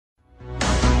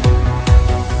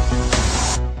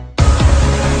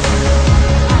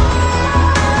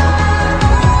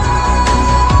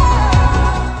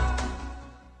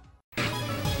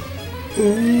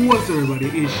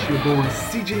It's your boy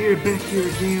CJ here, back here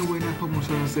again with another Pokemon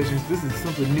Showdown sessions. This is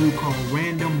something new called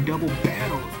Random Double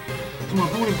Battles. So my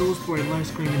opponent goes for a Light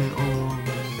Scream and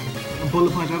a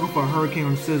Bullet Punch. I go for a Hurricane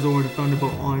on the Scizor or the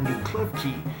Thunderbolt on the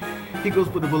Klefki. He goes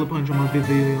for the Bullet Punch on my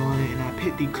Vivillon and I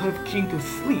pit the Klefki to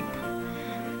sleep.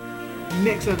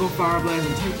 Next I go Fire Blast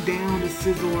and take down the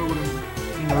Scizor with a,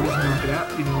 just knock it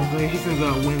out, he sends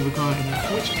out Whimsicott and I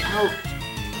switch out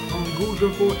on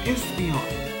Goodra for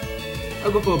Espeon. I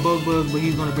go for a Bug Buzz, but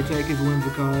he's going to protect his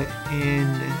Whimsicott,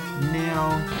 and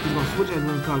now he's going to switch out his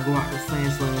Whimsicott, go out to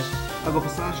Sand Slash. I go for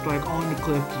Side Strike on the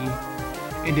Klefki,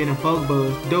 and then a Bug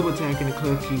Buzz, double attacking the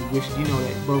Klefki, which you know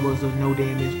that Bug Buzz does no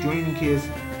damage. Draining Kiss,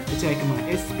 attacking my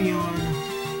Espeon.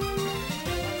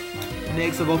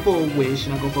 Next I go for a Wish,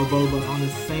 and I go for a Bug Buzz on the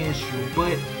Sandshrew,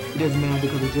 but it doesn't matter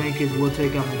because the Drain Kiss will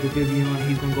take out my Vivillon.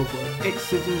 He's going to go for X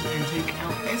Scissors and take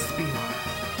out Espeon.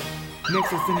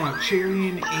 Next I send out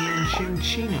Cherian and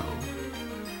Chinchino.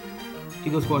 He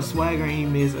goes for a Swagger and he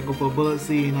missed. I go for a Bullet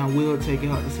Seed and I will take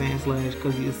out the Sand Slash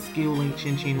because his skill link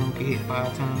Chinchino can hit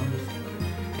 5 times.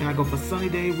 And I go for Sunny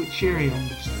Day with Cherian,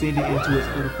 send it into its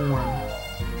other form.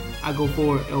 I go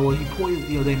for he poisoned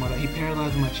he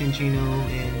paralyzes my Chinchino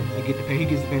and he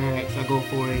gets the Parallax. I go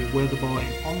for a Weather Ball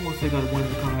and almost take out a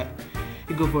Whimsicott.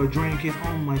 He go for a Drain Kiss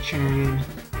on my Cherian.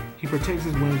 He protects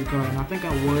his Whimsicott, and I think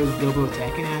I was double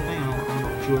attacking it. I'm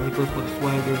not sure. He goes for the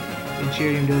Swagger, and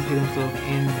Cherian does hit himself,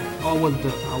 and I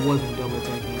wasn't double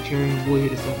attacking. Cherian will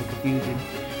hit himself with Confusion,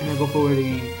 and I go for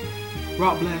the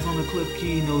Rock Blast on the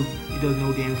Klefki. He does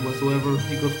no damage whatsoever.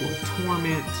 He goes for a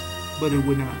Torment, but it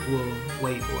would not. Well,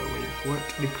 wait for it.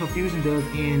 The Confusion does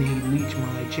end, and he leech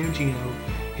my Chinchino.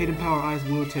 Hidden Power Ice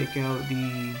will take out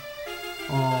the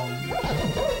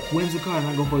Whimsicott, and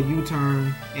I go for a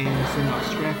U-turn and send out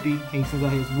Scrafty, and he sends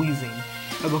out his Weezing.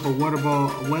 I go for Weather Ball,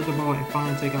 and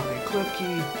finally take out that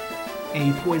Klefki, and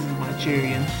he poisons my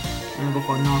Cherian. And I go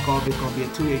for a knockoff, it's gonna be a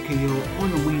 2-hit KO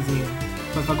on the Weezing.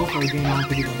 But if I go for a game, I don't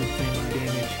think he's gonna do the same amount of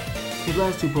damage. His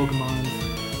last 2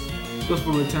 Pokemon goes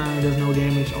for Return, does no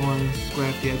damage on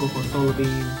Scrafty. I go for Solar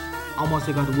Beam, almost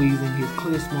take out the Weezing. His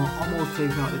Clear Small almost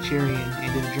takes out the Cherian, and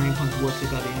then Drain Punch will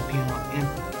take out the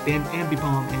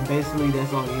Ambipom, and basically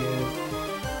that's all he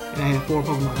has. And I have 4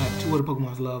 Pokemon. I have 2 other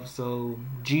Pokemon left, so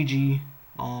GG.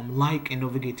 Like and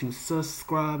don't forget to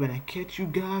subscribe, and I catch you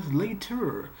guys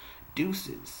later.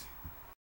 Deuces.